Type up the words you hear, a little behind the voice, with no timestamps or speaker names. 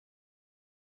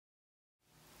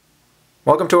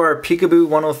Welcome to our picoBoo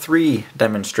 103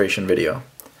 demonstration video.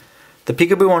 The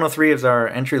picoBoo 103 is our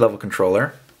entry-level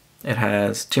controller. It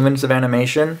has 2 minutes of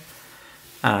animation,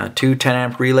 2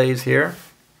 10-amp relays here,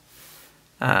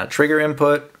 trigger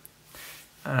input,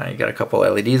 you got a couple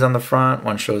LEDs on the front.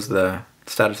 One shows the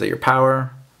status of your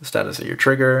power, the status of your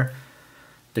trigger,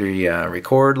 the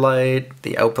record light,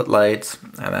 the output lights,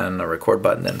 and then a record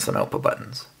button and some output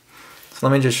buttons. So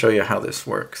let me just show you how this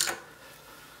works.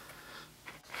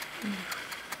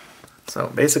 So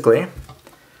basically, it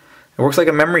works like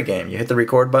a memory game. You hit the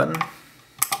record button,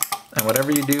 and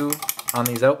whatever you do on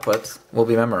these outputs will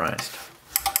be memorized.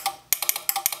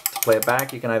 To play it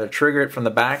back, you can either trigger it from the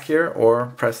back here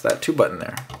or press that 2 button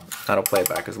there. That'll play it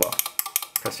back as well.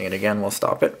 Pressing it again will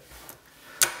stop it.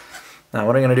 Now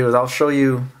what I'm going to do is I'll show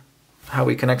you how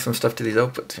we connect some stuff to these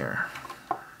outputs here.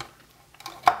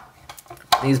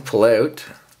 These pull out.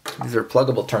 These are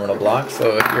pluggable terminal blocks,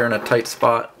 so if you're in a tight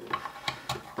spot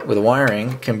with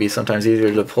wiring, it can be sometimes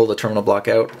easier to pull the terminal block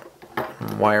out,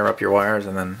 wire up your wires,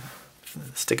 and then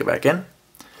stick it back in.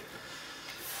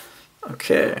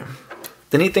 Okay.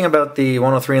 The neat thing about the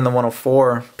 103 and the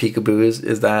 104 picoBoos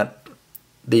is that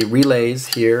the relays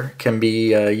here can be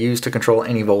used to control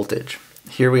any voltage.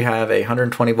 Here we have a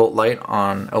 120 volt light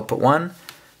on output 1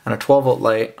 and a 12 volt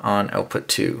light on output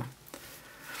 2.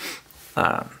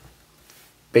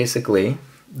 Basically,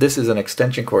 this is an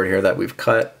extension cord here that we've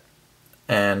cut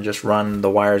and just run the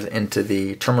wires into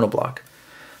the terminal block.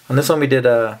 On this one we did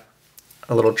a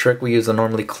little trick. We use a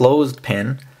normally closed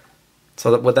pin.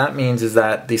 So that what that means is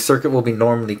that the circuit will be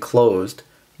normally closed,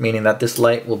 meaning that this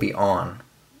light will be on.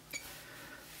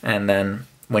 And then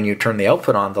when you turn the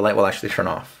output on, the light will actually turn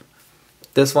off.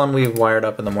 This one we've wired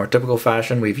up in the more typical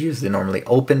fashion. We've used the normally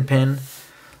open pin,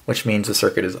 which means the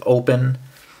circuit is open.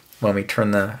 When we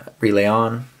turn the relay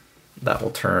on, that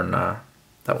will turn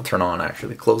on,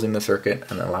 actually closing the circuit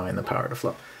and allowing the power to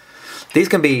flow. These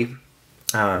can be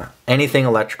anything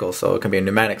electrical, so it can be a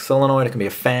pneumatic solenoid, it can be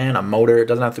a fan, a motor, it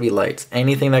doesn't have to be lights.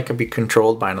 Anything that can be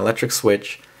controlled by an electric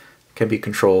switch can be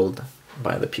controlled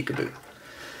by the picoBoo.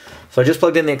 So I just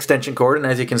plugged in the extension cord, and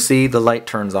as you can see, the light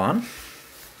turns on.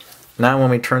 Now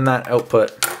when we turn that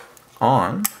output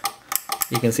on,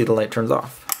 you can see the light turns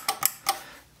off.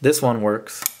 This one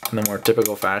works in the more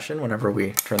typical fashion. Whenever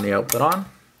we turn the output on,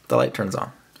 the light turns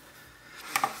on.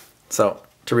 So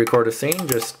to record a scene,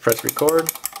 just press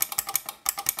record,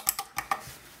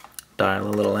 dial a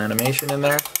little animation in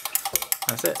there,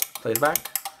 that's it, play it back,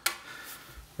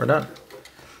 we're done.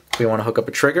 If we want to hook up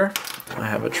a trigger, I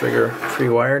have a trigger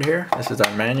pre-wired here. This is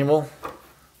our manual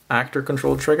actor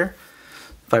controlled trigger.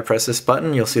 If I press this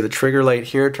button, you'll see the trigger light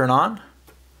here turn on.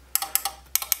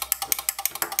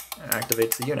 It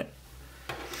activates the unit.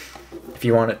 If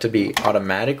you want it to be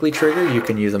automatically triggered, you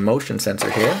can use a motion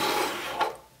sensor here.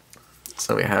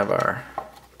 So we have our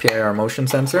PIR motion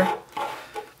sensor.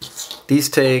 These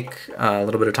take a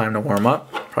little bit of time to warm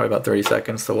up, probably about 30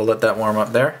 seconds, so we'll let that warm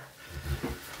up there.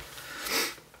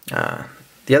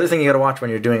 The other thing you gotta watch when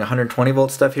you're doing 120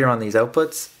 volt stuff here on these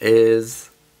outputs is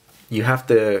you have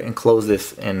to enclose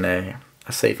this in a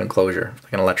safe enclosure,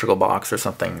 like an electrical box or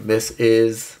something. This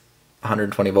is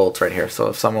 120 volts right here, so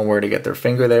if someone were to get their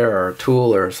finger there or a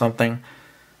tool or something,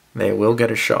 they will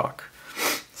get a shock.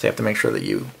 So you have to make sure that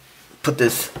you put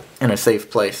this in a safe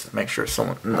place, make sure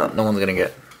no one's gonna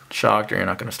get shocked or you're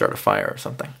not gonna start a fire or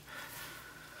something.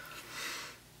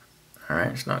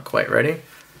 Alright, it's not quite ready.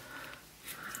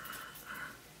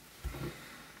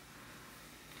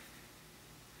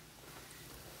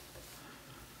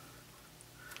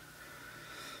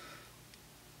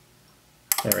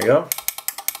 There we go.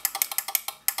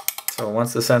 So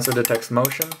once the sensor detects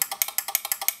motion,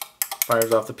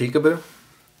 fires off the picoBoo.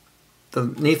 The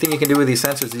neat thing you can do with these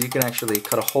sensors is you can actually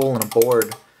cut a hole in a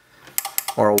board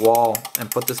or a wall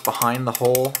and put this behind the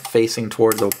hole facing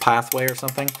towards a pathway or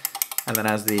something, and then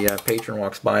as the patron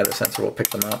walks by, the sensor will pick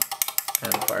them up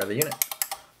and fire the unit.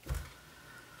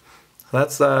 So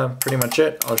that's pretty much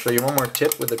it. I'll show you one more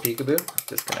tip with the picoBoo.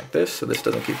 Disconnect this so this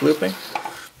doesn't keep looping.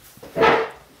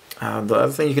 The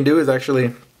other thing you can do is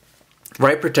actually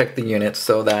write protect the unit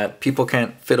so that people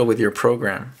can't fiddle with your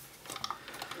program.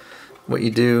 What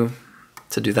you do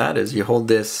to do that is you hold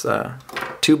this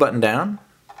 2 button down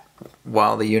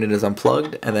while the unit is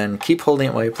unplugged, and then keep holding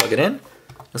it while you plug it in.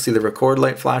 You'll see the record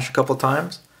light flash a couple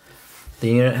times. The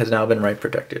unit has now been write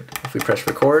protected. If we press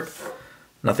record,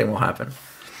 nothing will happen.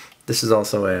 This is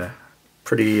also a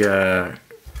pretty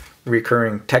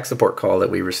recurring tech support call that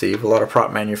we receive. A lot of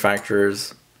prop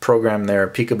manufacturers program their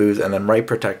picoBoos and then write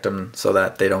protect them so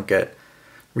that they don't get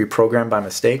reprogrammed by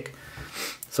mistake.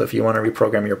 So if you want to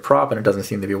reprogram your prop and it doesn't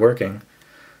seem to be working,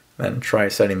 then try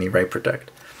setting the write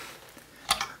protect.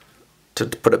 To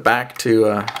put it back to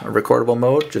a recordable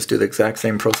mode, just do the exact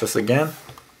same process again.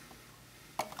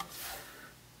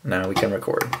 Now we can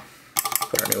record.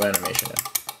 Put our new animation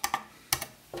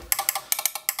in.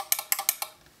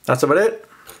 That's about it.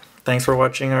 Thanks for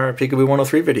watching our picoBoo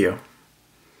 103 video.